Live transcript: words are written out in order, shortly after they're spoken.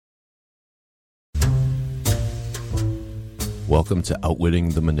Welcome to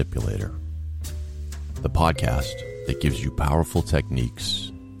Outwitting the Manipulator, the podcast that gives you powerful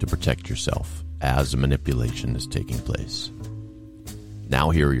techniques to protect yourself as a manipulation is taking place.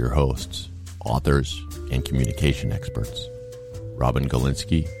 Now here are your hosts, authors, and communication experts, Robin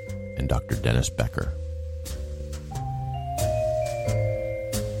Galinsky and Dr. Dennis Becker.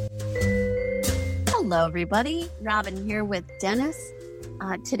 Hello, everybody. Robin here with Dennis.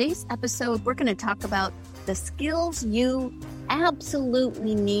 Today's episode, we're going to talk about the skills you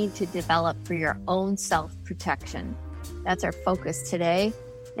absolutely need to develop for your own self-protection. That's our focus today.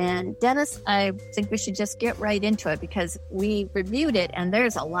 And Dennis, I think we should just get right into it because we reviewed it and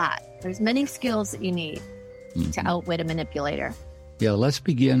there's a lot. There's many skills that you need to outwit a manipulator. Yeah, let's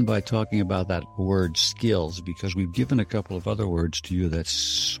begin by talking about that word skills, because we've given a couple of other words to you that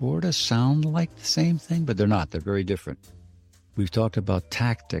sort of sound like the same thing, but they're not. They're very different. We've talked about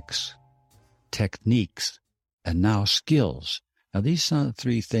tactics, techniques, and now skills. Now, these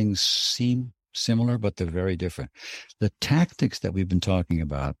three things seem similar, but they're very different. The tactics that we've been talking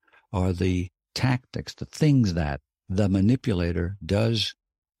about are the tactics, the things that the manipulator does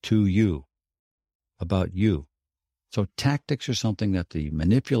to you, about you. So tactics are something that the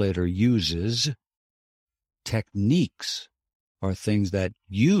manipulator uses. Techniques are things that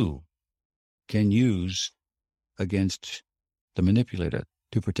you can use against the manipulator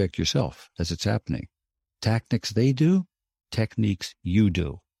to protect yourself as it's happening. Tactics they do, techniques you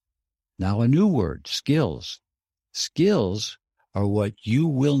do. Now a new word, skills. Skills are what you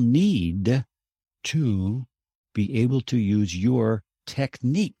will need to be able to use your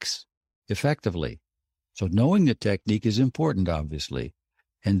techniques effectively. So knowing the technique is important, obviously.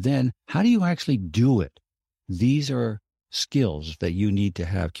 And then how do you actually do it? These are skills that you need to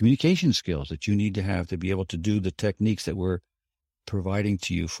have, communication skills that you need to have to be able to do the techniques that we're providing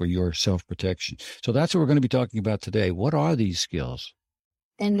to you for your self-protection. So that's what we're going to be talking about today. What are these skills?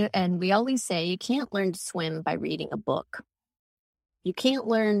 And we always say you can't learn to swim by reading a book. You can't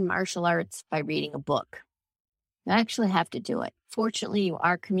learn martial arts by reading a book. You actually have to do it. Fortunately, you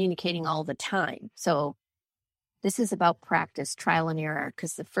are communicating all the time. So this is about practice, trial and error,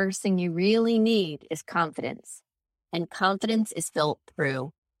 because the first thing you really need is confidence. And confidence is built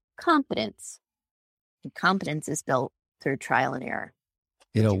through competence. And competence is built through trial and error.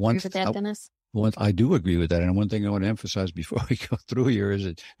 You know, do you agree with that, Dennis? I do agree with that. And one thing I want to emphasize before we go through here is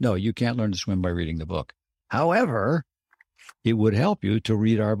that, no, you can't learn to swim by reading the book. However, it would help you to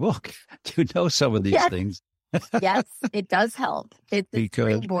read our book, to know some of these things. Yes, it does help. It's a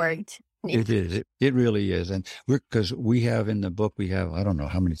springboard. It is. It really is. And because we have in the book, we have, I don't know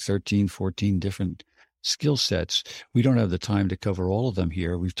how many, 13, 14 different skill sets. We don't have the time to cover all of them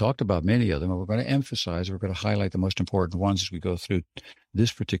here. We've talked about many of them, and we're going to emphasize, we're going to highlight the most important ones as we go through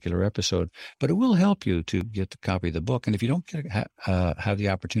this particular episode. But it will help you to get a copy of the book. And if you don't have the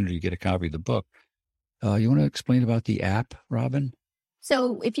opportunity to get a copy of the book, you want to explain about the app, Robin?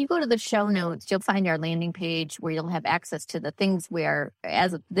 So if you go to the show notes, you'll find our landing page where you'll have access to the things where,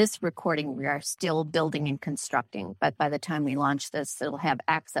 as of this recording, we are still building and constructing. But by the time we launch this, it'll have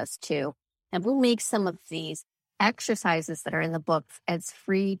access to. And we'll make some of these exercises that are in the book as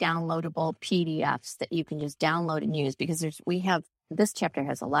free downloadable PDFs that you can just download and use, because this chapter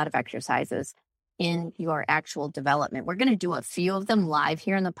has a lot of exercises in your actual development. We're going to do a few of them live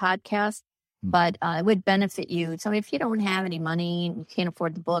here in the podcast, but it would benefit you. So if you don't have any money, you can't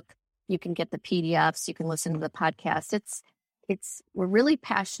afford the book, you can get the PDFs, you can listen to the podcast. We're really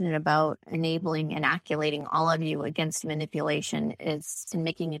passionate about enabling, inoculating all of you against manipulation and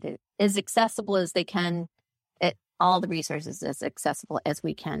making it as accessible as they can, all the resources as accessible as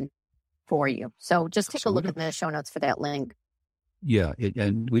we can for you. So just take a look at the show notes for that link. Yeah,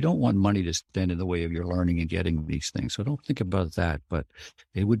 and we don't want money to stand in the way of your learning and getting these things. So don't think about that, but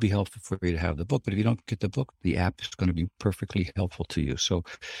it would be helpful for you to have the book. But if you don't get the book, the app is going to be perfectly helpful to you. So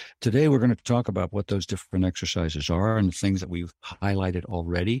today we're going to talk about what those different exercises are and the things that we've highlighted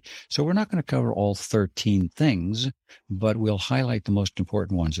already. So we're not going to cover all 13 things, but we'll highlight the most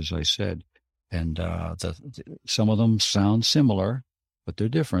important ones, as I said. And some of them sound similar, but they're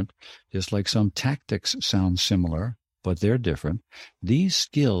different. Just like some tactics sound similar, but they're different. These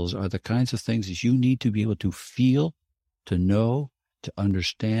skills are the kinds of things that you need to be able to feel, to know, to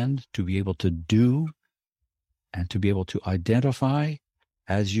understand, to be able to do, and to be able to identify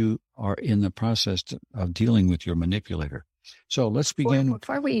as you are in the process of dealing with your manipulator. So let's begin.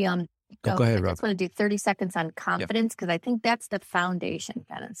 Before we go ahead, Rob. I just want to do 30 seconds on confidence, because I think that's the foundation,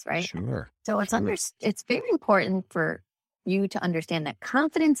 Dennis, right? Sure. So it's very important for you to understand that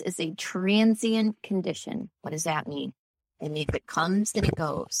confidence is a transient condition. What does that mean? And if it comes, then it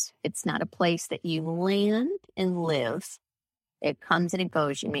goes. It's not a place that you land and live. It comes and it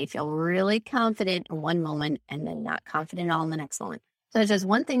goes. You may feel really confident in one moment and then not confident at all in the next moment. So it's just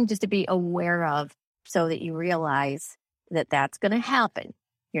one thing just to be aware of so that you realize that that's going to happen.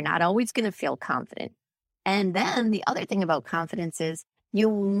 You're not always going to feel confident. And then the other thing about confidence is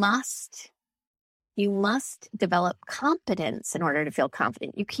you must develop competence in order to feel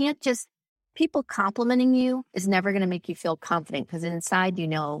confident. You can't just, people complimenting you is never going to make you feel confident because inside,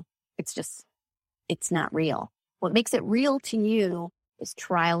 it's not real. What makes it real to you is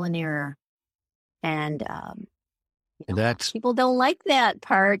trial and error. And people don't like that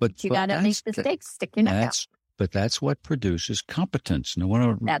part, but you got to make mistakes, stick your neck out. But that's what produces competence. And I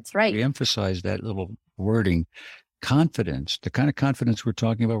want to reemphasize that little wording, confidence. The kind of confidence we're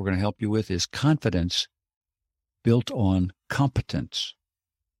talking about, we're going to help you with, is confidence built on competence.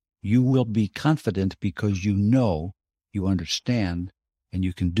 You will be confident because you know, you understand, and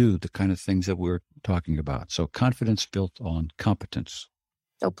you can do the kind of things that we're talking about. So confidence built on competence.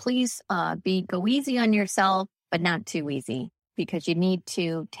 So please go easy on yourself, but not too easy, because you need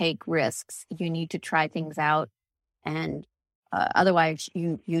to take risks. You need to try things out, and otherwise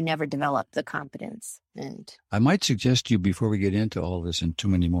you never develop the competence. And I might suggest to you, before we get into all this and too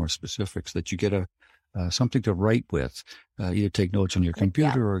many more specifics, that you get something to write with. Either take notes on your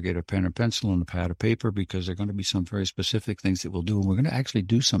computer or get a pen and pencil and a pad of paper, because there are going to be some very specific things that we'll do. And we're going to actually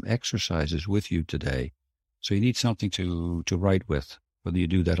do some exercises with you today. So you need something to write with, whether you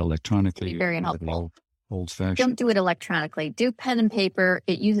do that electronically very helpful. Old-fashioned. Don't do it electronically. Do pen and paper.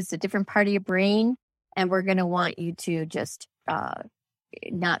 It uses a different part of your brain, and we're going to want you to just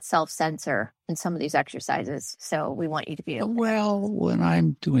not self-censor in some of these exercises. So we want you to be able to. Well, when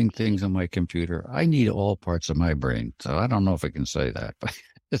I'm doing things on my computer, I need all parts of my brain. So I don't know if I can say that. But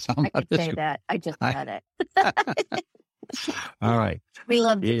I can say that. I just said it. All right. We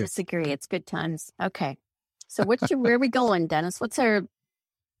love to disagree. It's good times. Okay. So where are we going, Dennis?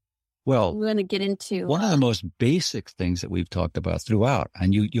 We're going to get into one of the most basic things that we've talked about throughout,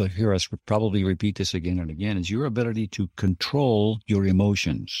 and you'll hear us probably repeat this again and again, is your ability to control your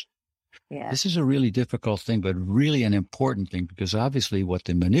emotions. Yeah. This is a really difficult thing, but really an important thing, because obviously what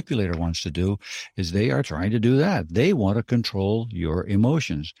the manipulator wants to do is they are trying to do that. They want to control your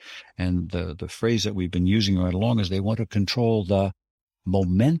emotions. And the phrase that we've been using right along is they want to control the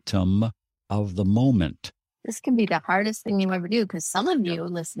momentum of the moment. This can be the hardest thing you ever do, because some of you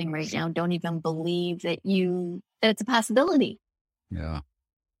listening right now don't even believe that it's a possibility. Yeah.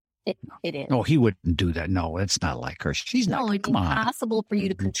 It is. No, he wouldn't do that. No, it's not like her. She's not. No, it's impossible for you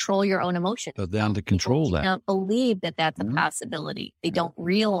to control your own emotions. So down to control that. They don't believe that that's a possibility. They don't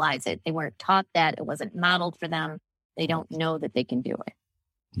realize it. They weren't taught that. It wasn't modeled for them. They don't know that they can do it.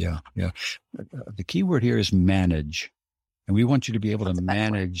 Yeah, yeah. The key word here is manage. And we want you to be able to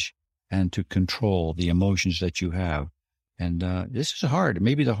manage and to control the emotions that you have. And this is hard.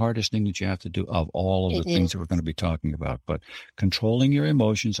 Maybe the hardest thing that you have to do of all of the things that we're going to be talking about. But controlling your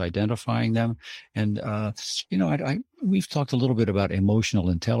emotions, identifying them. And, we've talked a little bit about emotional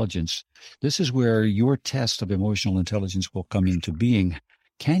intelligence. This is where your test of emotional intelligence will come into being.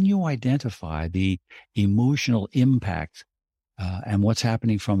 Can you identify the emotional impact and what's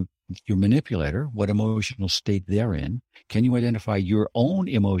happening from your manipulator, what emotional state they're in? Can you identify your own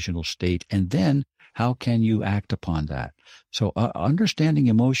emotional state? And then how can you act upon that? So understanding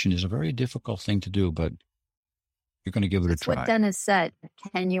emotion is a very difficult thing to do, but you're going to give it a try. What Dennis said,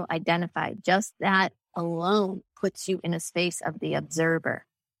 can you identify? Just that alone puts you in a space of the observer.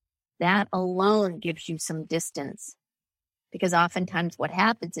 That alone gives you some distance. Because oftentimes what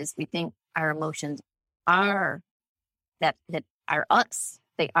happens is we think our emotions are that are us.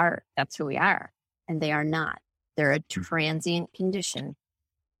 That's who we are. And they are not. They're a transient condition.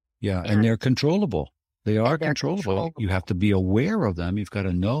 Yeah, and they're controllable. They are controllable. You have to be aware of them. You've got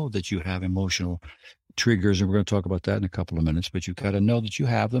to know that you have emotional triggers, and we're going to talk about that in a couple of minutes, but you've got to know that you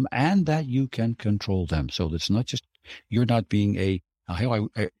have them and that you can control them. So it's not just, you're not being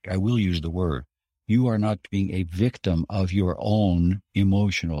I will use the word, you are not being a victim of your own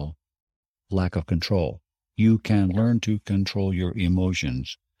emotional lack of control. You can learn to control your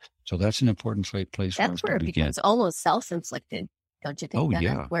emotions. So that's an important place for us to begin. That's where it becomes almost self-inflicted, don't you think? Oh,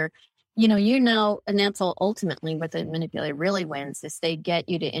 yeah. Where, and that's ultimately what the manipulator really wins, is they get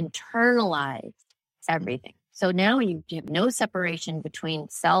you to internalize everything. So now you have no separation between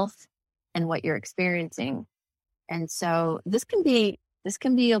self and what you're experiencing. And so this can be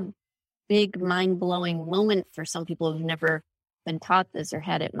a big mind-blowing moment for some people who've never been taught this or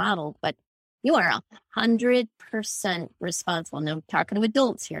had it modeled, but you are 100% responsible. Now, I'm talking to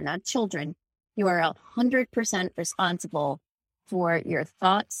adults here, not children. You are 100% responsible for your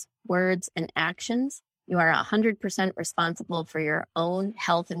thoughts, words, and actions. You are 100% responsible for your own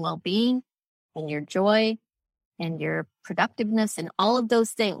health and well-being and your joy and your productiveness and all of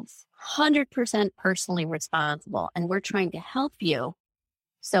those things. 100% personally responsible. And we're trying to help you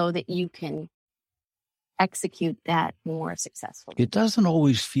so that you can execute that more successfully. It doesn't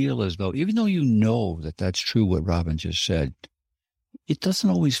always feel as though, even though you know that that's true what Robin just said, it doesn't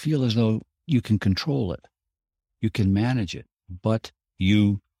always feel as though you can control it. You can manage it, but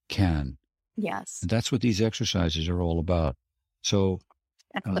you can. Yes. And that's what these exercises are all about. So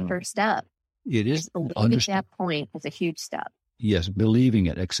that's the first step. It is. Believing at that point is a huge step. Yes, believing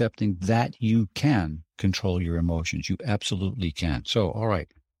it, accepting that you can control your emotions. You absolutely can. So, all right.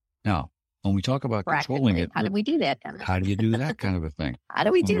 Now, when we talk about controlling it. How do we do that, Dennis? How do you do that kind of a thing? How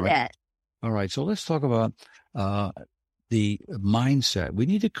do we do that? All right. So let's talk about the mindset. We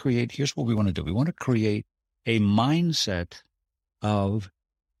need to create, here's what we want to do. We want to create a mindset of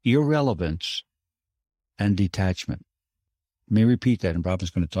irrelevance and detachment. Let me repeat that, and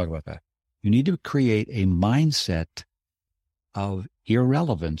Robin's going to talk about that. You need to create a mindset of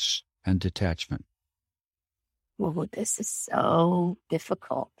irrelevance and detachment. Well, this is so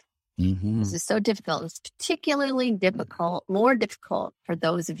difficult. Mm-hmm. This is so difficult. It's particularly difficult, more difficult for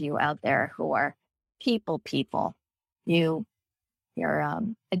those of you out there who are people. You're a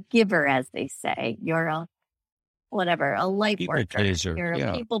giver, as they say. You're a life people worker. Pleaser. You're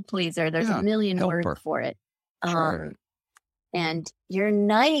a people pleaser. There's a million words for it. Sure. And you're a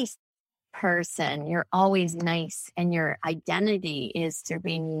nice person. You're always nice. And your identity is to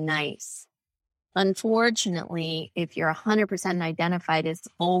be nice. Unfortunately, if you're 100% identified as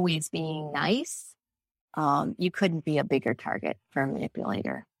always being nice, you couldn't be a bigger target for a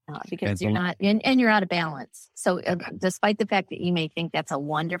manipulator because you're not, and you're out of balance. So despite the fact that you may think that's a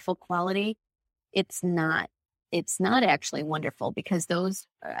wonderful quality, it's not actually wonderful because those,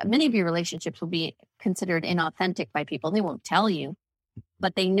 many of your relationships will be considered inauthentic by people. They won't tell you,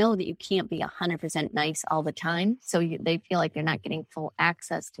 but they know that you can't be 100% nice all the time. So they feel like they're not getting full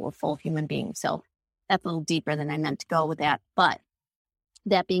access to a full human being. So that's a little deeper than I meant to go with that. But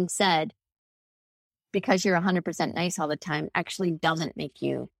that being said, because you're 100% nice all the time actually doesn't make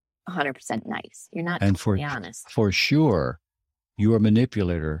you 100% nice. You're not totally honest. For sure, your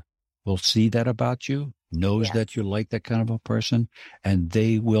manipulator will see that about you, knows that you're like that kind of a person, and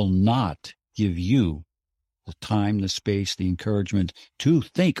they will not give you the time, the space, the encouragement to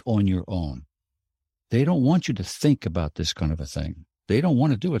think on your own. They don't want you to think about this kind of a thing. They don't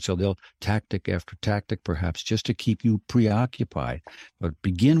want to do it. So they'll tactic after tactic, perhaps, just to keep you preoccupied. But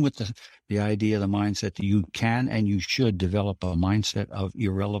begin with the idea, the mindset that you can and you should develop a mindset of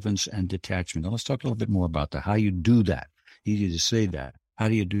irrelevance and detachment. Now, let's talk a little bit more about that. How you do that. Easy to say that. How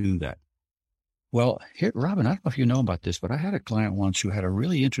do you do that? Well, here, Robin, I don't know if you know about this, but I had a client once who had a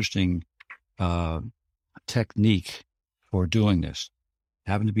really interesting technique for doing this.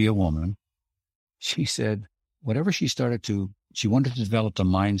 Happened to be a woman. She said, whatever she wanted to develop the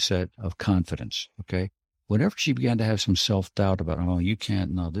mindset of confidence, okay? Whenever she began to have some self-doubt about, oh, you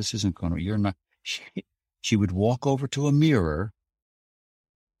can't, no, this isn't going to, you're not, she would walk over to a mirror,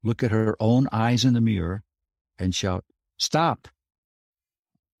 look at her own eyes in the mirror, and shout, stop.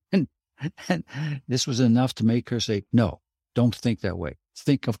 And this was enough to make her say, no, don't think that way.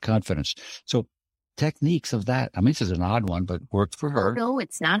 Think of confidence. So techniques of that, I mean, this is an odd one, but worked for her. No,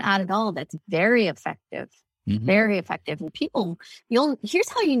 it's not odd at all. That's very effective. Mm-hmm. Very effective. And people, here's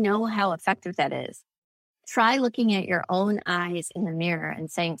how you know how effective that is. Try looking at your own eyes in the mirror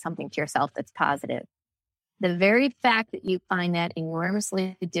and saying something to yourself that's positive. The very fact that you find that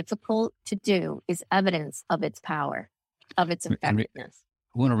enormously difficult to do is evidence of its power, of its effectiveness.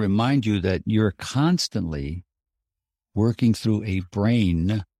 I want to remind you that you're constantly working through a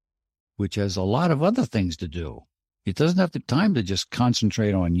brain which has a lot of other things to do. It doesn't have the time to just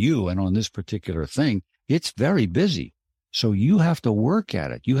concentrate on you and on this particular thing. It's very busy. So you have to work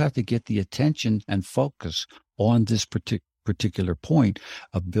at it. You have to get the attention and focus on this particular point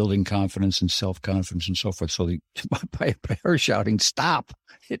of building confidence and self-confidence and so forth. So by her shouting, stop,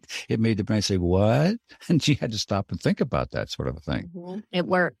 it made the brain say, what? And she had to stop and think about that sort of a thing. Mm-hmm. It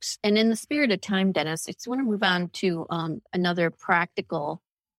works. And in the spirit of time, Dennis, I just want to move on to another practical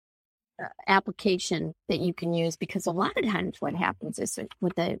application that you can use, because a lot of times what happens is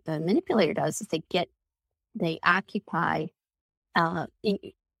what the manipulator does is they occupy,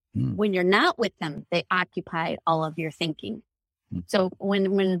 when you're not with them, they occupy all of your thinking. So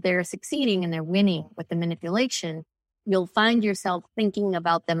when they're succeeding and they're winning with the manipulation, you'll find yourself thinking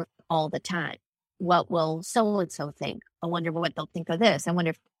about them all the time. What will so-and-so think? I wonder what they'll think of this. I wonder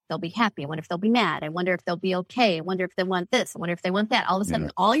if they'll be happy. I wonder if they'll be mad. I wonder if they'll be okay. I wonder if they want this. I wonder if they want that. All of a sudden,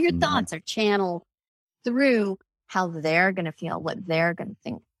 all your thoughts are channeled through how they're going to feel, what they're going to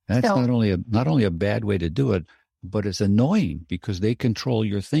think. That's not only a bad way to do it, but it's annoying because they control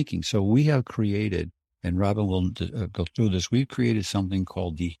your thinking. So we have created, and Robin will go through this, we've created something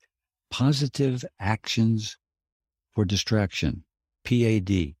called the Positive Actions for Distraction,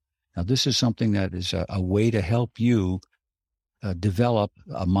 PAD. Now, this is something that is a way to help you develop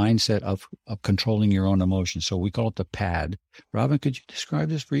a mindset of controlling your own emotions. So we call it the PAD. Robin, could you describe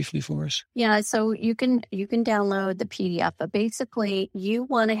this briefly for us? Yeah, so you can download the PDF, but basically you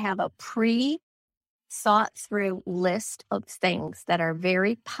want to have a thought through list of things that are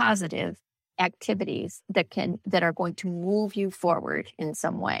very positive activities that are going to move you forward in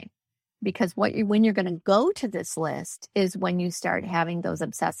some way. Because when you're going to go to this list is when you start having those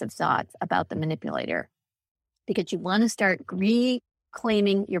obsessive thoughts about the manipulator. Because you want to start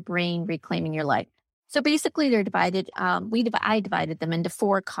reclaiming your brain, reclaiming your life. So basically they're divided, I divided them into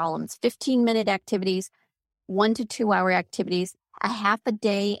 4 columns: 15-minute activities, 1 to 2 hour activities, a half a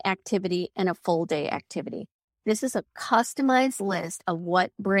day activity, and a full day activity. This is a customized list of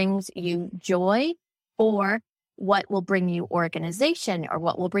what brings you joy, or what will bring you organization, or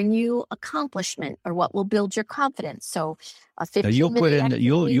what will bring you accomplishment, or what will build your confidence. So a 15-minute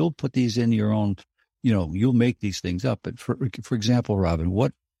you'll put these in your own, you'll make these things up. But for example, Robin,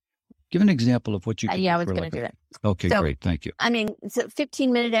 give an example of what you can I was going to do that. Okay, great. Thank you. I mean, it's a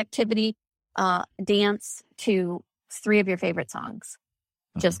 15-minute activity, dance to 3 of your favorite songs.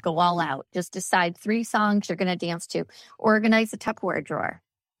 Just go all out. Just decide 3 songs you're going to dance to. Organize a Tupperware drawer.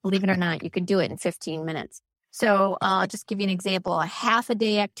 Believe it or not, you can do it in 15 minutes. So I'll just give you an example. A half a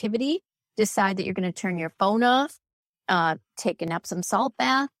day activity, decide that you're going to turn your phone off, take an Epsom salt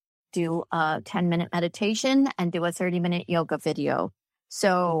bath, do a 10-minute meditation, and do a 30-minute yoga video.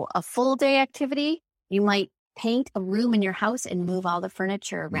 So a full day activity, you might paint a room in your house and move all the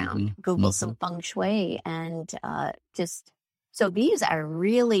furniture around. Mm-hmm. Google some feng shui, and so these are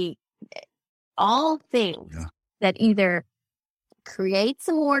really all things that either create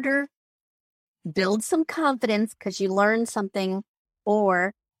some order, build some confidence because you learned something,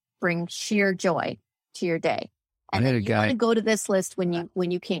 or bring sheer joy to your day. And you want to go to this list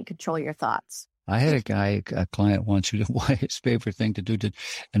when you can't control your thoughts. I had a client once who his favorite thing to do,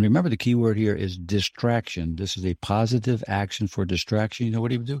 and remember the key word here is distraction. This is a positive action for distraction. You know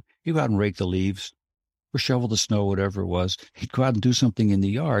what he would do? He'd go out and rake the leaves or shovel the snow, whatever it was. He'd go out and do something in the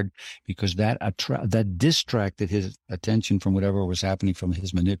yard because that distracted his attention from whatever was happening from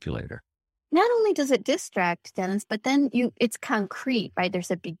his manipulator. Not only does it distract, Dennis, but then it's concrete, right?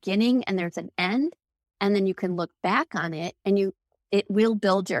 There's a beginning and there's an end, and then you can look back on it and it will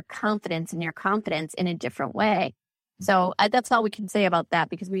build your confidence in a different way. So that's all we can say about that,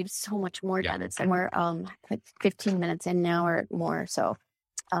 because we have so much more done. And we're 15 minutes in now or more. So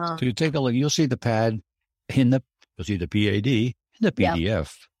you take a look, you'll see the PAD you'll see the PAD in the PDF. Yep.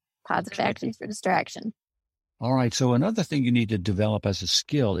 Positive actions for distraction. All right. So another thing you need to develop as a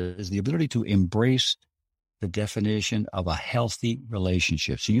skill is the ability to embrace the definition of a healthy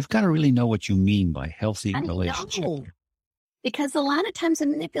relationship. So you've got to really know what you mean by healthy relationship. Know. Because a lot of times a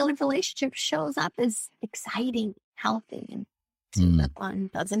manipulative relationship shows up as exciting, healthy, and fun,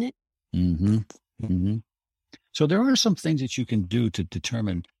 doesn't it? Mm-hmm. Mm-hmm. So there are some things that you can do to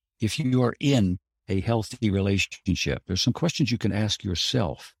determine if you are in a healthy relationship. There's some questions you can ask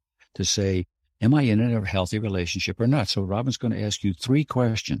yourself to say, am I in a healthy relationship or not? So Robin's going to ask you 3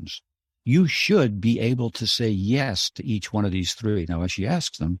 questions. You should be able to say yes to each one of these 3. Now, as she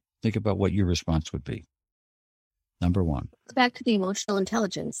asks them, think about what your response would be. Number 1. Back to the emotional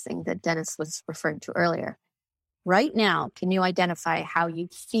intelligence thing that Dennis was referring to earlier. Right now, can you identify how you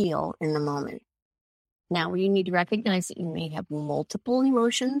feel in the moment? Now, you need to recognize that you may have multiple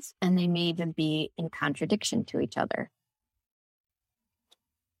emotions, and they may even be in contradiction to each other.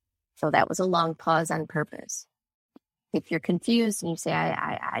 So that was a long pause on purpose. If you're confused and you say,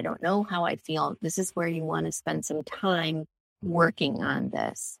 I don't know how I feel, this is where you want to spend some time working on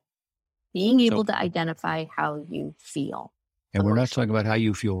this. Being able to identify how you feel. And we're not talking about how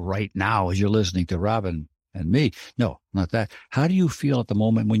you feel right now as you're listening to Robin and me. No, not that. How do you feel at the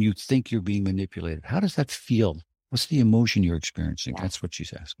moment when you think you're being manipulated? How does that feel? What's the emotion you're experiencing? Yeah. That's what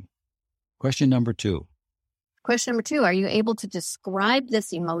she's asking. Question number 2. Question number 2, are you able to describe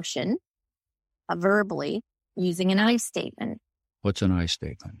this emotion verbally using an I statement? What's an I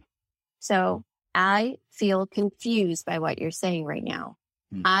statement? So, I feel confused by what you're saying right now.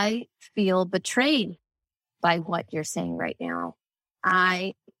 I feel betrayed by what you're saying right now.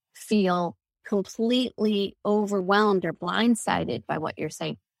 I feel completely overwhelmed or blindsided by what you're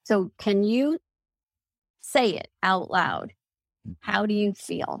saying. So can you say it out loud? How do you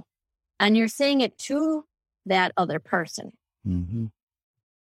feel? And you're saying it to that other person. Mm-hmm.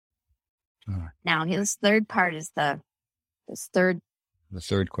 All right. Now, his third part is the third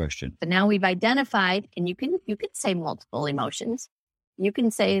question. But now we've identified, and you can say multiple emotions. You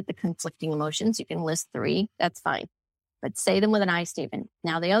can say the conflicting emotions. You can list 3. That's fine. But say them with an I statement.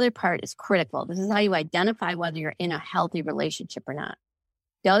 Now, the other part is critical. This is how you identify whether you're in a healthy relationship or not.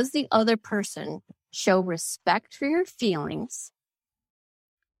 Does the other person show respect for your feelings?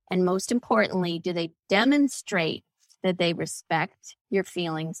 And most importantly, do they demonstrate that they respect your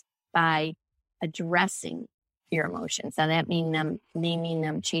feelings by addressing your emotions? Now, that may mean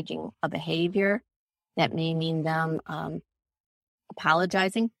them changing a behavior. That may mean them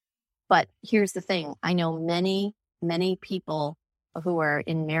apologizing. But here's the thing. I know many people who are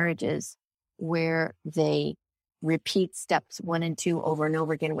in marriages where they repeat steps 1 and 2 over and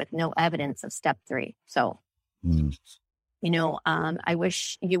over again with no evidence of step 3. So, I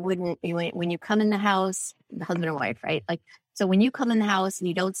wish you wouldn't, when you come in the house, the husband and wife, right? Like, so when you come in the house and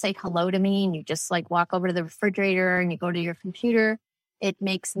you don't say hello to me and you just like walk over to the refrigerator and you go to your computer, it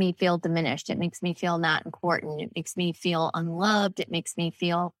makes me feel diminished. It makes me feel not important. It makes me feel unloved. It makes me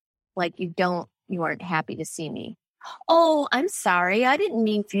feel like you aren't happy to see me. Oh, I'm sorry. I didn't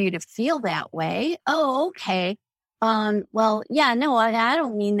mean for you to feel that way. Oh, okay. Well, yeah, no, I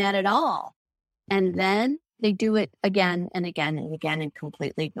don't mean that at all. And then they do it again and again and again and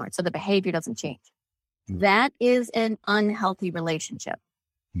completely ignore it. So the behavior doesn't change. That is an unhealthy relationship.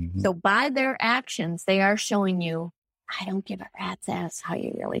 Mm-hmm. So by their actions, they are showing you, I don't give a rat's ass how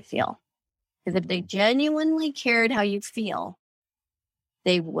you really feel. Because if they genuinely cared how you feel,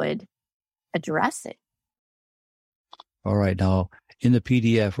 they would address it. All right. Now, in the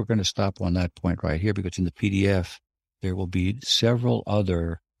PDF, we're going to stop on that point right here, because in the PDF, there will be several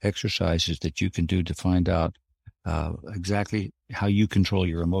other exercises that you can do to find out exactly how you control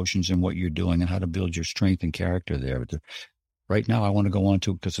your emotions and what you're doing and how to build your strength and character there. But right now, I want to go on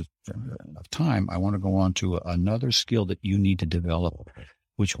to, because of time, I want to go on to another skill that you need to develop,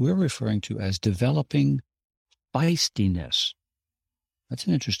 which we're referring to as developing feistiness. That's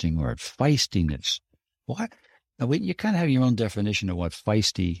an interesting word, feistiness. What? Now, you kind of have your own definition of what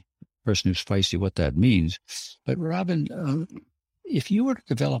feisty, person who's feisty, what that means. But Robin, if you were to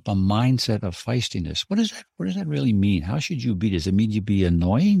develop a mindset of feistiness, what does that really mean? How should you be? Does it mean you be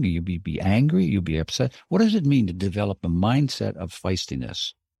annoying? Or you be angry? You be upset? What does it mean to develop a mindset of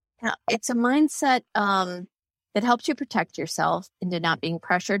feistiness? Now, it's a mindset that helps you protect yourself into not being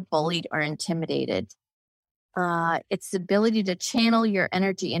pressured, bullied, or intimidated. It's the ability to channel your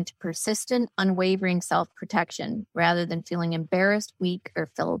energy into persistent, unwavering self-protection rather than feeling embarrassed, weak, or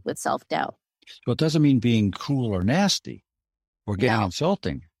filled with self-doubt. So it doesn't mean being cruel or nasty or getting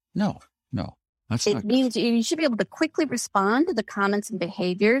insulting. No. It means you should be able to quickly respond to the comments and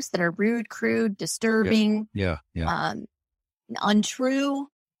behaviors that are rude, crude, disturbing, untrue.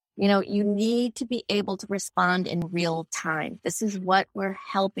 You need to be able to respond in real time. This is what we're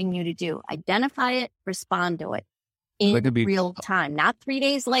helping you to do. Identify it, respond to it in real time, not 3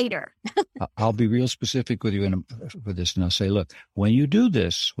 days later. I'll be real specific with you for this, and I'll say, look, when you do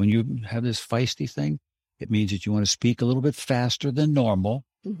this, when you have this feisty thing, it means that you want to speak a little bit faster than normal,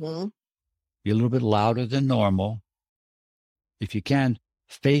 be a little bit louder than normal. If you can,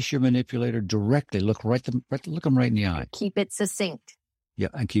 face your manipulator directly. Look them right in the eye. Keep it succinct. Yeah,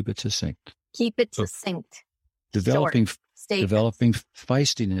 and keep it succinct. Keep it succinct. Developing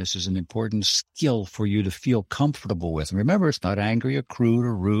feistiness is an important skill for you to feel comfortable with. And remember, it's not angry or crude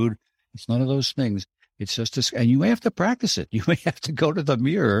or rude. It's none of those things. It's just and you may have to practice it. You may have to go to the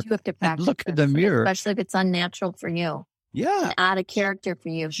mirror. You have to practice. Look at the mirror, especially if it's unnatural for you. Yeah, and out of character for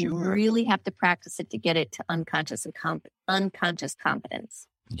you. Sure. You really have to practice it to get it to unconscious competence.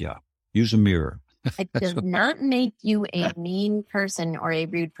 Yeah, use a mirror. It does not make you a mean person or a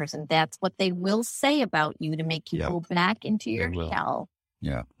rude person. That's what they will say about you to make you go back into your shell.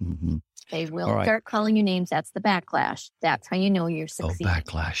 Yeah. Mm-hmm. They will start calling you names. That's the backlash. That's how you know you're succeeding. Oh,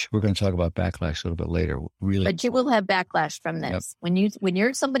 backlash. We're going to talk about backlash a little bit later. Really. But you will have backlash from this. Yep. When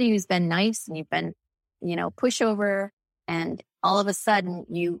you're somebody who's been nice and you've been, pushover, and all of a sudden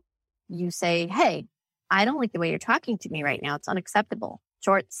you say, hey, I don't like the way you're talking to me right now. It's unacceptable.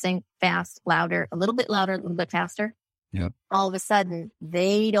 Short, succinct, fast, louder, a little bit faster. Yep. All of a sudden,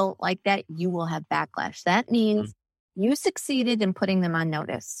 they don't like that. You will have backlash. That means you succeeded in putting them on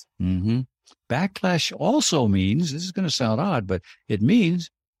notice. Mm-hmm. Backlash also means, this is going to sound odd, but it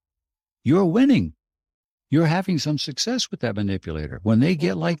means you're winning. You're having some success with that manipulator. When they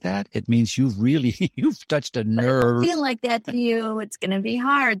get like that, it means you've touched a nerve. If they feel like that to you, it's going to be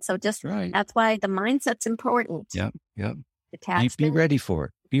hard. So that's why the mindset's important. Yep. Be ready for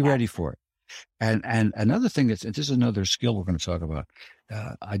it. Be ready for it. And another thing this is another skill we're going to talk about,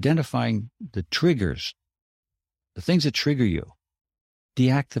 identifying the triggers, the things that trigger you,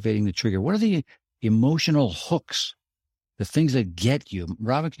 deactivating the trigger. What are the emotional hooks, the things that get you?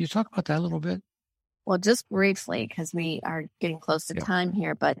 Robin, can you talk about that a little bit? Well, just briefly, because we are getting close to time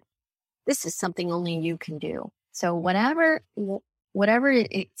here, but this is something only you can do. So whatever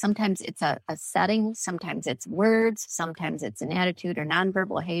sometimes it's a setting, sometimes it's words, sometimes it's an attitude or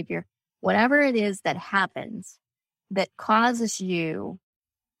nonverbal behavior, whatever it is that happens that causes you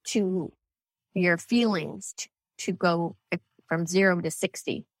to, your feelings to go from 0 to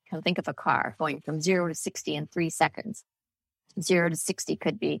 60. Think of a car going from 0 to 60 in 3 seconds. 0 to 60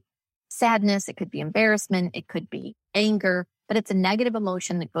 could be sadness, it could be embarrassment, it could be anger, but it's a negative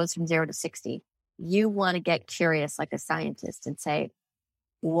emotion that goes from 0 to 60. You want to get curious like a scientist and say,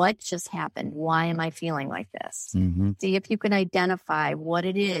 what just happened? Why am I feeling like this? Mm-hmm. See if you can identify what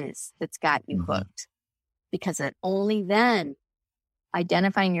it is that's got you hooked. Because only then,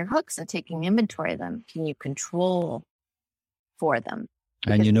 identifying your hooks and taking inventory of them, can you control for them.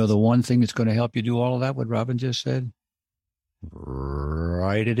 And you know the one thing that's going to help you do all of that, what Robin just said?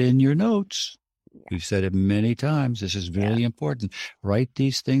 Write it in your notes. Yeah. We've said it many times. This is very important. Write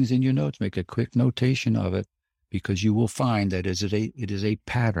these things in your notes. Make a quick notation of it, because you will find that it is a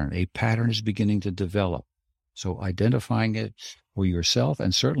pattern. A pattern is beginning to develop. So identifying it for yourself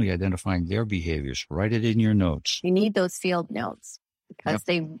and certainly identifying their behaviors. Write it in your notes. You need those field notes because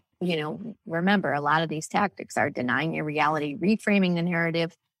they, remember, a lot of these tactics are denying your reality, reframing the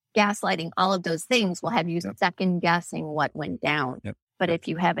narrative, gaslighting. All of those things will have you second guessing what went down. But if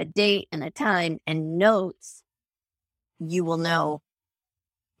you have a date and a time and notes, you will know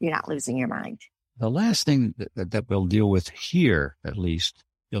you're not losing your mind. The last thing that we'll deal with here, at least,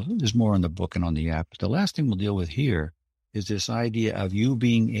 there's more in the book and on the app, but the last thing we'll deal with here is this idea of you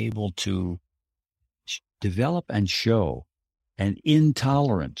being able to develop and show an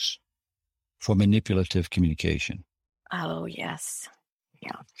intolerance for manipulative communication. Oh, yes.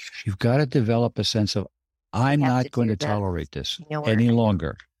 Yeah. You've got to develop a sense of, I'm not going to tolerate this any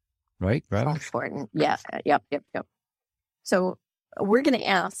longer. Right? So important. Yeah. Yep. So we're going to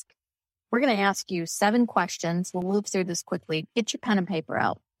ask you 7 questions. We'll move through this quickly. Get your pen and paper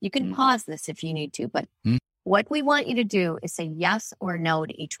out. You can pause this if you need to, but what we want you to do is say yes or no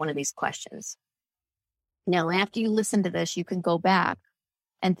to each one of these questions. Now, after you listen to this, you can go back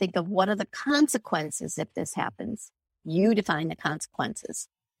and think of what are the consequences if this happens. You define the consequences.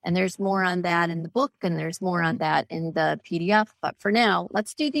 And there's more on that in the book, and there's more on that in the PDF. But for now,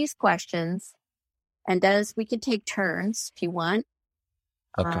 let's do these questions. And Dennis, we can take turns if you want.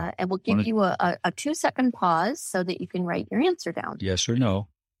 Okay. And we'll give you a 2-second pause so that you can write your answer down. Yes or no.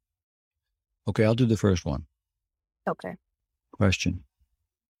 Okay, I'll do the first one. Okay. Question.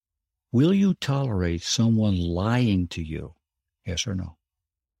 Will you tolerate someone lying to you? Yes or no?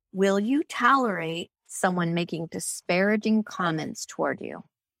 Will you tolerate someone making disparaging comments toward you?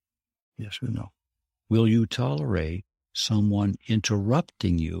 Yes or no? Will you tolerate someone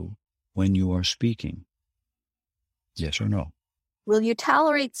interrupting you when you are speaking? Yes or no? Will you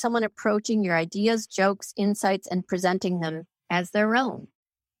tolerate someone approaching your ideas, jokes, insights, and presenting them as their own?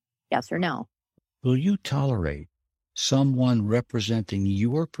 Yes or no? Will you tolerate someone representing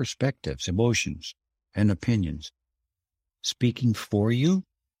your perspectives, emotions, and opinions, speaking for you?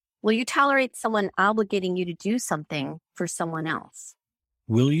 Will you tolerate someone obligating you to do something for someone else?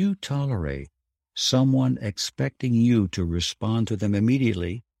 Will you tolerate someone expecting you to respond to them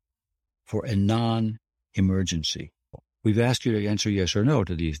immediately for a non-emergency? We've asked you to answer yes or no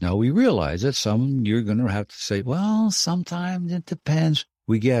to these. Now, we realize that some you're going to have to say, well, sometimes it depends.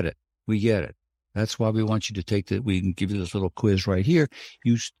 We get it. That's why we want you to take that. We can give you this little quiz right here.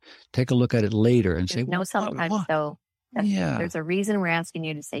 You take a look at it later and say, no, sometimes though. There's a reason we're asking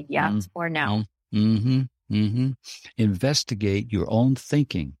you to say yes or no. Investigate your own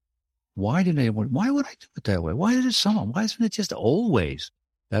thinking. Why would I do it that way? Why isn't it just always?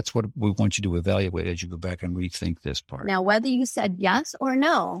 That's what we want you to evaluate as you go back and rethink this part. Now, whether you said yes or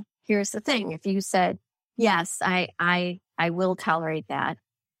no, here's the thing. If you said, yes, I will tolerate that,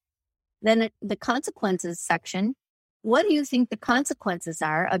 then the consequences section, what do you think the consequences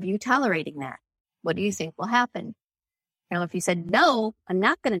are of you tolerating that? What do you think will happen? Now, if you said, no, I'm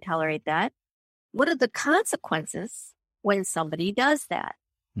not going to tolerate that, what are the consequences when somebody does that?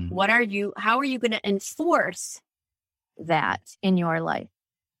 How are you going to enforce that in your life?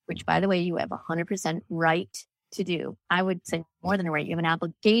 Which, by the way, you have 100% right to do. I would say more than a right, you have an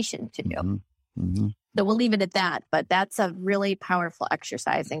obligation to do. So we'll leave it at that, but that's a really powerful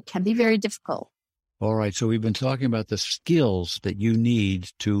exercise and can be very difficult. All right. So we've been talking about the skills that you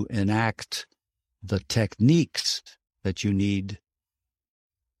need to enact the techniques that you need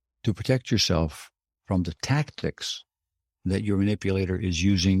to protect yourself from the tactics that your manipulator is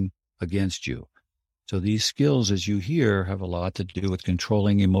using against you. So these skills, as you hear, have a lot to do with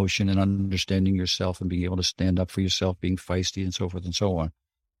controlling emotion and understanding yourself and being able to stand up for yourself, being feisty and so forth and so on.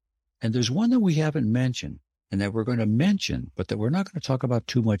 And there's one that we haven't mentioned and that we're going to mention, but that we're not going to talk about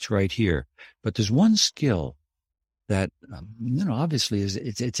too much right here. But there's one skill that, obviously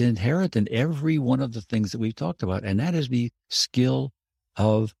it's inherent in every one of the things that we've talked about, and that is the skill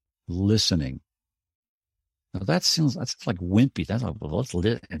of listening. Now that's like wimpy. That's like, well,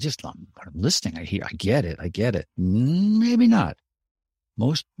 I'm listening. I get it. Maybe not.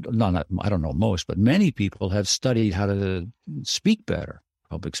 I don't know most, but many people have studied how to speak better,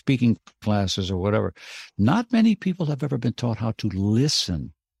 public speaking classes or whatever. Not many people have ever been taught how to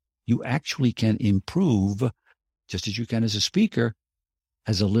listen. You actually can improve just as you can as a speaker,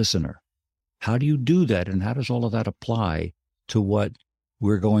 as a listener. How do you do that? And how does all of that apply to what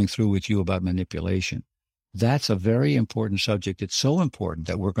we're going through with you about manipulation? That's a very important subject. It's so important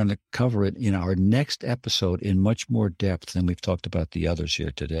that we're going to cover it in our next episode in much more depth than we've talked about the others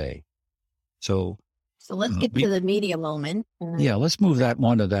here today. So let's get to the media moment. Yeah, let's move that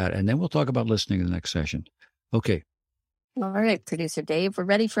one to that, and then we'll talk about listening in the next session. Okay. All right, Producer Dave, we're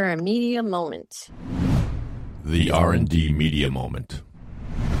ready for a media moment. The R&D media moment.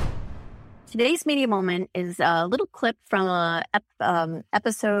 Today's media moment is a little clip from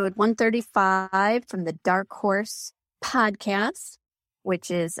episode 135 from the Dark Horse podcast,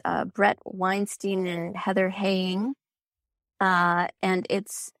 which is Brett Weinstein and Heather Haying. And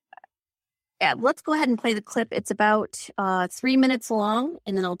let's go ahead and play the clip. It's about 3 minutes long,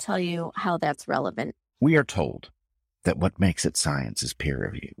 and then I'll tell you how that's relevant. We are told that what makes it science is peer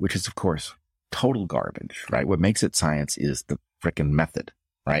review, which is, of course, total garbage, right? What makes it science is the frickin' method,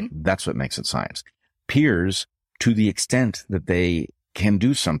 right? Mm-hmm. That's what makes it science. Peers, to the extent that they can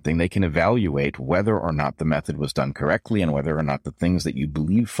do something, they can evaluate whether or not the method was done correctly and whether or not the things that you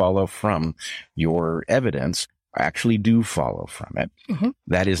believe follow from your evidence actually do follow from it. Mm-hmm.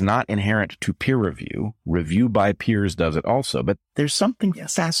 That is not inherent to peer review. Review by peers does it also, but there's something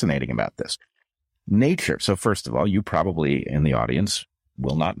fascinating about this. Nature. So first of all, you probably in the audience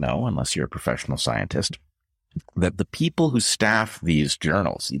will not know, unless you're a professional scientist, that the people who staff these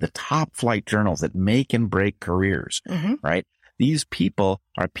journals, the top flight journals that make and break careers, mm-hmm. right? These people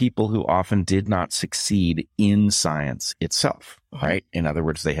are people who often did not succeed in science itself, mm-hmm. right? In other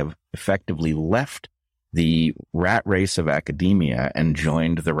words, they have effectively left the rat race of academia and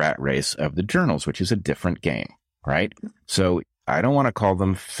joined the rat race of the journals, which is a different game, right? So I don't want to call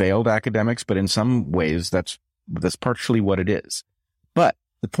them failed academics, but in some ways that's partially what it is. But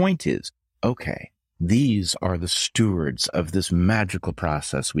the point is, okay, these are the stewards of this magical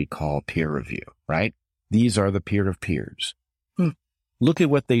process we call peer review, right? These are the peer of peers. Look at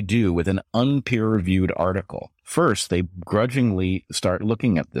what they do with an unpeer-reviewed article. First, they grudgingly start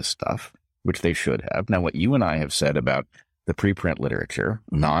looking at this stuff, which they should have. Now, what you and I have said about the preprint literature,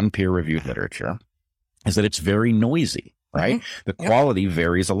 non-peer-reviewed literature, is that it's very noisy, right? Mm-hmm. The quality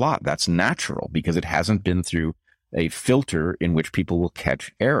varies a lot. That's natural because it hasn't been through a filter in which people will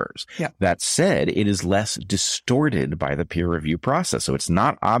catch errors. Yeah. That said, it is less distorted by the peer review process. So it's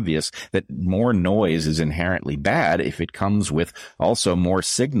not obvious that more noise is inherently bad if it comes with also more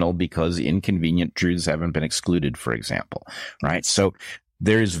signal because inconvenient truths haven't been excluded, for example, right? So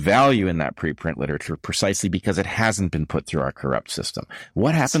there's value in that preprint literature precisely because it hasn't been put through our corrupt system.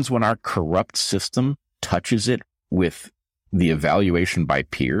 What happens when our corrupt system touches it with the evaluation by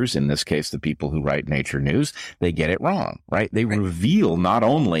peers, in this case, the people who write Nature News? They get it wrong, right? They reveal not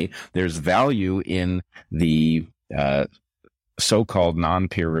only there's value in the so-called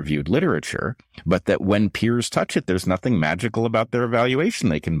non-peer-reviewed literature, but that when peers touch it, there's nothing magical about their evaluation.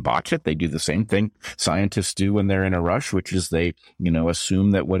 They can botch it. They do the same thing scientists do when they're in a rush, which is they, assume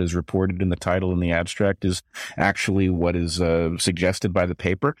that what is reported in the title and the abstract is actually what is suggested by the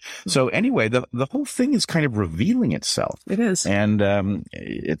paper. So anyway, the whole thing is kind of revealing itself. It is. And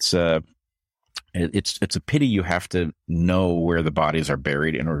it's a pity you have to know where the bodies are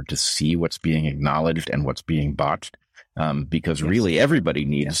buried in order to see what's being acknowledged and what's being botched. Because really everybody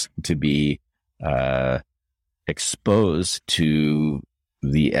needs to be exposed to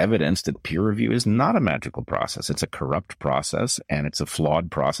the evidence that peer review is not a magical process. It's a corrupt process and it's a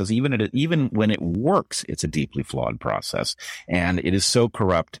flawed process. Even when it works, it's a deeply flawed process. And it is so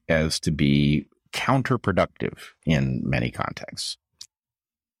corrupt as to be counterproductive in many contexts.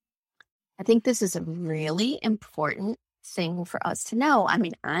 I think this is a really important thing for us to know. I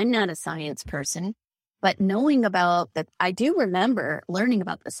mean, I'm not a science person. But knowing about that, I do remember learning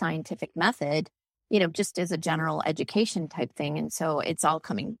about the scientific method, just as a general education type thing. And so it's all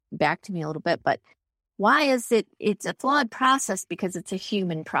coming back to me a little bit. But why is it's a flawed process? Because it's a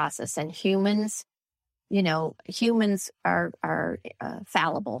human process, and humans are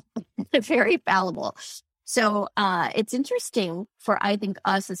fallible, very fallible. So it's interesting for, I think,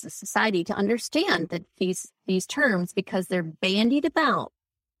 us as a society to understand that these terms, because they're bandied about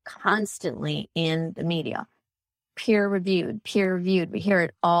constantly in the media. Peer reviewed. We hear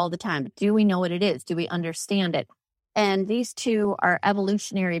it all the time. Do we know what it is? Do we understand it? And these two are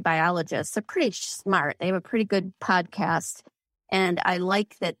evolutionary biologists. They're pretty smart. They have a pretty good podcast. And I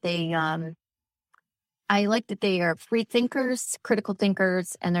like that they are free thinkers, critical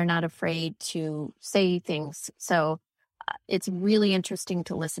thinkers, and they're not afraid to say things. So it's really interesting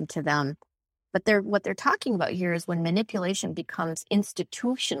to listen to them. But what they're talking about here is when manipulation becomes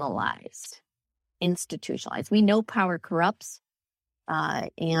institutionalized. We know power corrupts,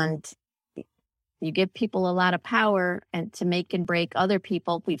 and you give people a lot of power and to make and break other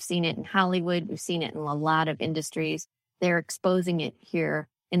people. We've seen it in Hollywood. We've seen it in a lot of industries. They're exposing it here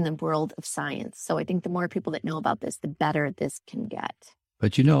in the world of science. So I think the more people that know about this, the better this can get.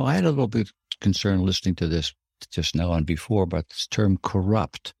 But, I had a little bit of concern listening to this just now and before about this term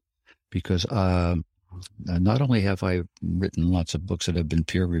corrupt, because not only have I written lots of books that have been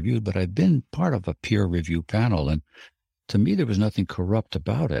peer reviewed, but I've been part of a peer review panel. And to me, there was nothing corrupt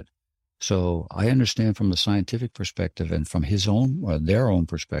about it. So I understand from the scientific perspective and from their own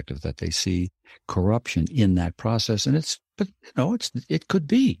perspective that they see corruption in that process. And it could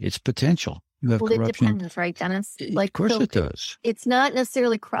be, it's potential. You have corruption. It depends, right, Dennis? Of course it does. It's not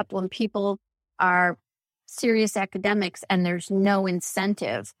necessarily corrupt when people are serious academics and there's no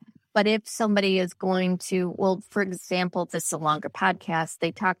incentive. But if somebody is going to, for example, this is a longer podcast,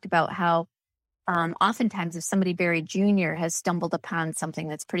 they talked about how oftentimes if somebody very junior has stumbled upon something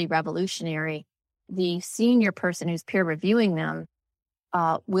that's pretty revolutionary, the senior person who's peer reviewing them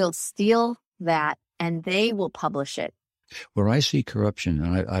will steal that and they will publish it. Where I see corruption,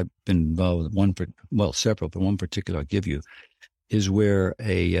 and I've been involved with several, but one particular I'll give you, is where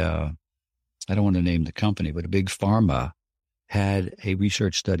I don't want to name the company, but a big pharma had a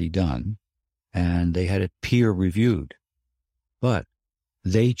research study done and they had it peer reviewed, but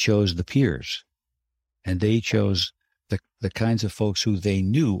they chose the peers and they chose the kinds of folks who they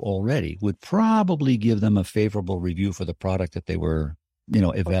knew already would probably give them a favorable review for the product that they were,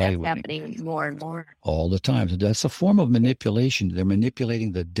 evaluating. That's happening more and more. All the time. So that's a form of manipulation. They're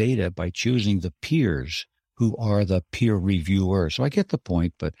manipulating the data by choosing the peers who are the peer reviewers. So I get the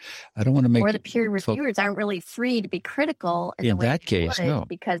point, but I don't want to make... Or the peer reviewers aren't really free to be critical. In that case, no.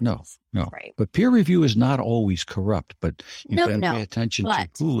 Because no. Right. But peer review is not always corrupt, but you can pay attention to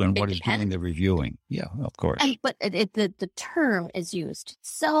who and what is doing the reviewing. Yeah, of course. But the term is used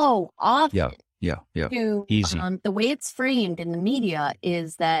so often. Yeah. Easy. The way it's framed in the media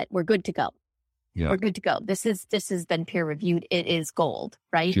is that we're good to go. Yeah. We're good to go. This has been peer reviewed. It is gold,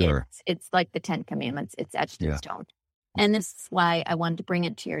 right? Sure. It's like the 10 Commandments. It's etched in stone. And this is why I wanted to bring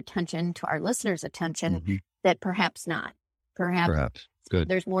it to your attention, to our listeners' attention, that perhaps not. Perhaps. Good.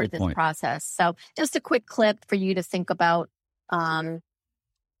 There's more to this process. So just a quick clip for you to think about.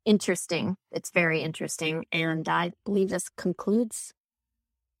 Interesting. It's very interesting. And I believe this concludes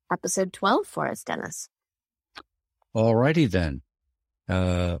episode 12 for us, Dennis. All righty then.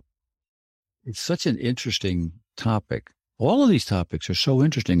 It's such an interesting topic. All of these topics are so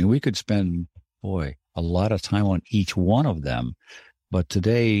interesting, and we could spend, a lot of time on each one of them. But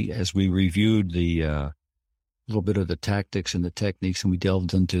today, as we reviewed the little bit of the tactics and the techniques, and we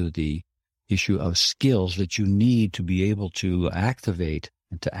delved into the issue of skills that you need to be able to activate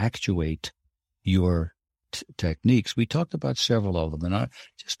and to actuate your techniques, we talked about several of them. And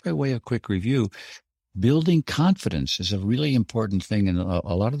just by way of quick review, building confidence is a really important thing. And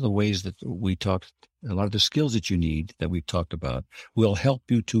a lot of the ways that we talked, a lot of the skills that you need that we've talked about will help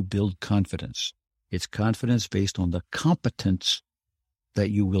you to build confidence. It's confidence based on the competence that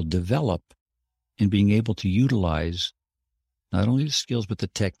you will develop in being able to utilize not only the skills, but the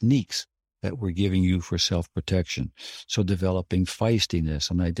techniques that we're giving you for self-protection. So developing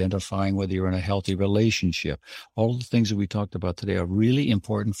feistiness and identifying whether you're in a healthy relationship. All the things that we talked about today are really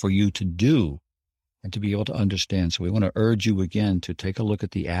important for you to do and to be able to understand. So we want to urge you again to take a look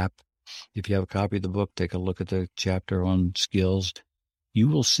at the app. If you have a copy of the book, take a look at the chapter on skills. You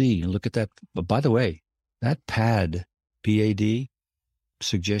will see, look at that. But by the way, that PAD, P-A-D,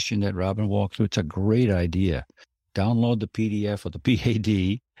 suggestion that Robin walked through, it's a great idea. Download the PDF of the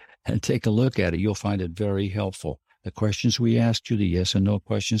PAD and take a look at it. You'll find it very helpful. The questions we asked you, the yes and no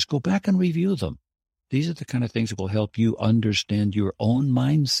questions, go back and review them These are the kind of things that will help you understand your own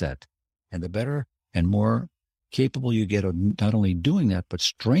mindset. And the better and more capable you get of not only doing that, but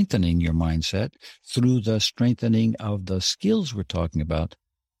strengthening your mindset through the strengthening of the skills we're talking about,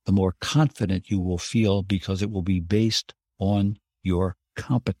 the more confident you will feel because it will be based on your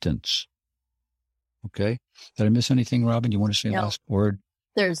competence. Okay? Did I miss anything, Robin? You want to say a last word?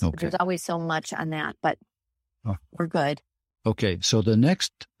 There's always so much on that, but we're good. Okay, so the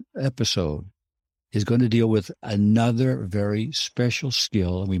next episode is going to deal with another very special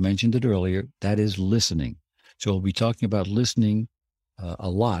skill, and we mentioned it earlier, that is listening. So we'll be talking about listening a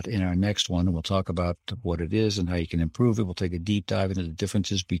lot in our next one, and we'll talk about what it is and how you can improve it. We'll take a deep dive into the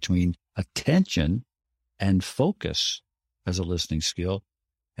differences between attention and focus as a listening skill.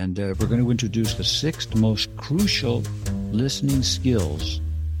 And we're going to introduce the 6 most crucial listening skills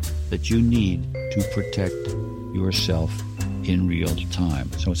that you need to protect yourself in real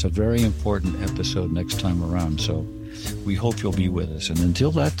time. So it's a very important episode next time around. So we hope you'll be with us. And until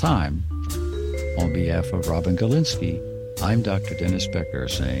that time, on behalf of Robin Galinsky, I'm Dr. Dennis Becker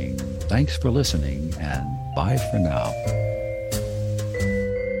saying thanks for listening and bye for now.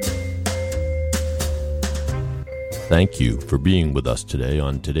 Thank you for being with us today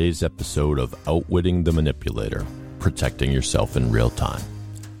on today's episode of Outwitting the Manipulator, Protecting Yourself in Real Time.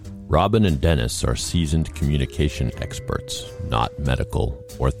 Robin and Dennis are seasoned communication experts, not medical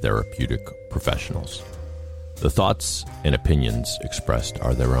or therapeutic professionals. The thoughts and opinions expressed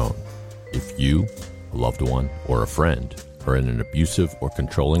are their own. If you, a loved one, or a friend are in an abusive or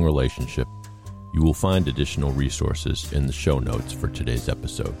controlling relationship, you will find additional resources in the show notes for today's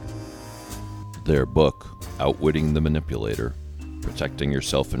episode. Their book, Outwitting the Manipulator, Protecting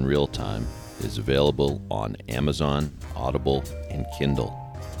Yourself in Real Time, is available on Amazon, Audible, and Kindle.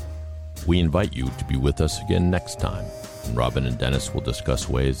 We invite you to be with us again next time, and Robin and Dennis will discuss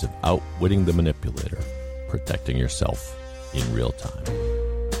ways of outwitting the manipulator, protecting yourself in real time.